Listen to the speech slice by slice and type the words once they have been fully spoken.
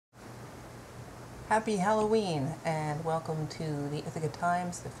Happy Halloween and welcome to the Ithaca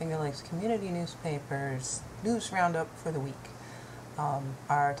Times, the Finger Lakes Community Newspaper's news roundup for the week.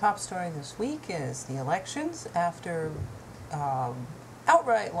 Our top story this week is the elections. After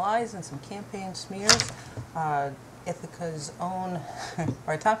outright lies and some campaign smears, Ithaca's own,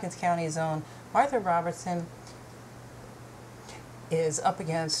 or Tompkins County's own, Martha Robertson is up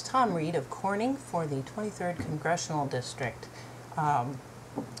against Tom Reed of Corning for the 23rd Congressional District.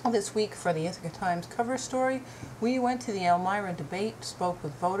 This week for the Ithaca Times cover story, we went to the Elmira debate, spoke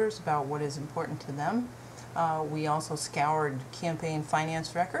with voters about what is important to them. We also scoured campaign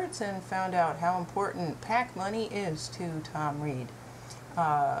finance records and found out how important PAC money is to Tom Reed.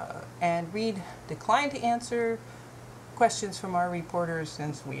 And Reed declined to answer questions from our reporters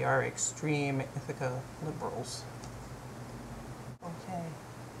since we are extreme Ithaca liberals. Okay.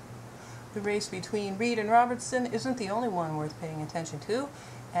 The race between Reed and Robertson isn't the only one worth paying attention to,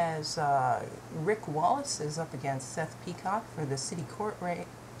 as Rick Wallace is up against Seth Peacock for the city court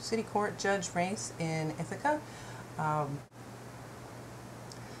judge race in Ithaca. The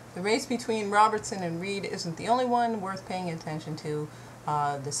race between Robertson and Reed isn't the only one worth paying attention to.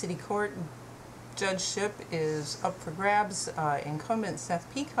 The city court judgeship is up for grabs. Incumbent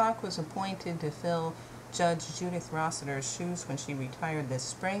Seth Peacock was appointed to fill Judge Judith Rossiter's shoes when she retired this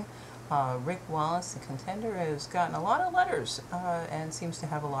spring. Rick Wallace, the contender, has gotten a lot of letters and seems to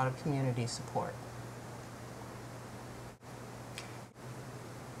have a lot of community support.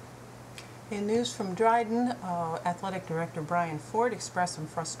 In news from Dryden, Athletic Director Brian Ford expressed some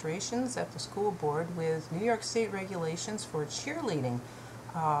frustrations at the school board with New York State regulations for cheerleading.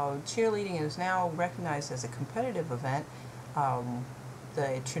 Cheerleading is now recognized as a competitive event.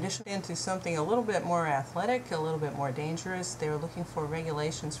 The tradition into something a little bit more athletic, a little bit more dangerous. They're looking for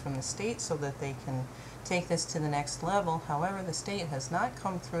regulations from the state so that they can take this to the next level. However, the state has not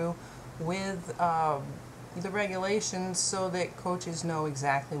come through with the regulations so that coaches know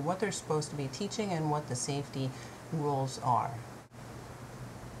exactly what they're supposed to be teaching and what the safety rules are.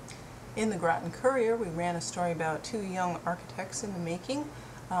 In the Groton Courier, we ran a story about two young architects in the making.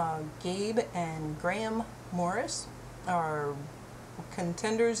 Gabe and Graham Morris are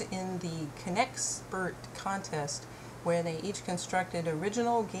contenders in the Connexpert contest, where they each constructed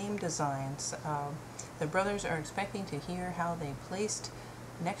original game designs. The brothers are expecting to hear how they placed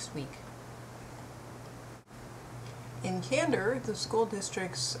next week. In Candor, the school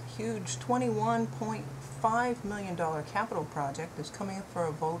district's huge $21.5 million capital project is coming up for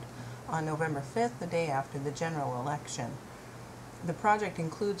a vote on November 5th, the day after the general election. The project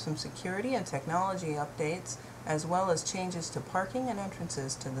includes some security and technology updates, as well as changes to parking and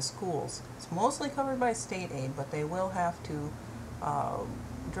entrances to the schools. It's mostly covered by state aid, but they will have to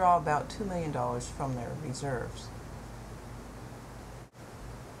draw about $2 million from their reserves.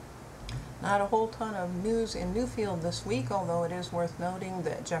 Not a whole ton of news in Newfield this week, although it is worth noting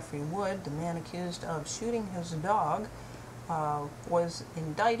that Jeffrey Wood, the man accused of shooting his dog, was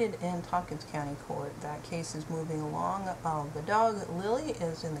indicted in Tompkins County Court. That case is moving along. The dog, Lily,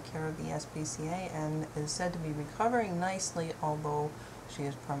 is in the care of the SPCA and is said to be recovering nicely, although she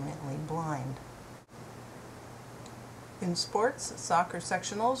is permanently blind. In sports, soccer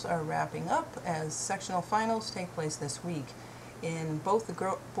sectionals are wrapping up as sectional finals take place this week. In both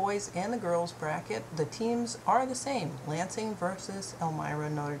the boys and the girls bracket, the teams are the same, Lansing versus Elmira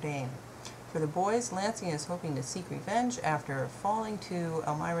Notre Dame. For the boys, Lansing is hoping to seek revenge after falling to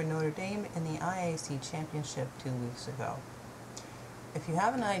Elmira Notre Dame in the IAC Championship 2 weeks ago. If you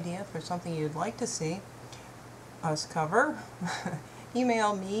have an idea for something you'd like to see us cover,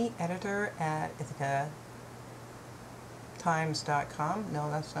 email me, editor@ithacatimes.com. No,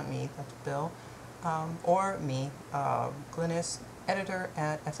 that's not me, that's Bill. Or me, Glynis,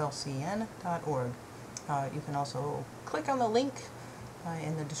 editor@flcn.org. You can also click on the link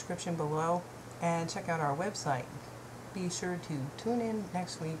in the description below and check out our website. Be sure to tune in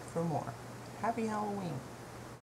next week for more. Happy Halloween!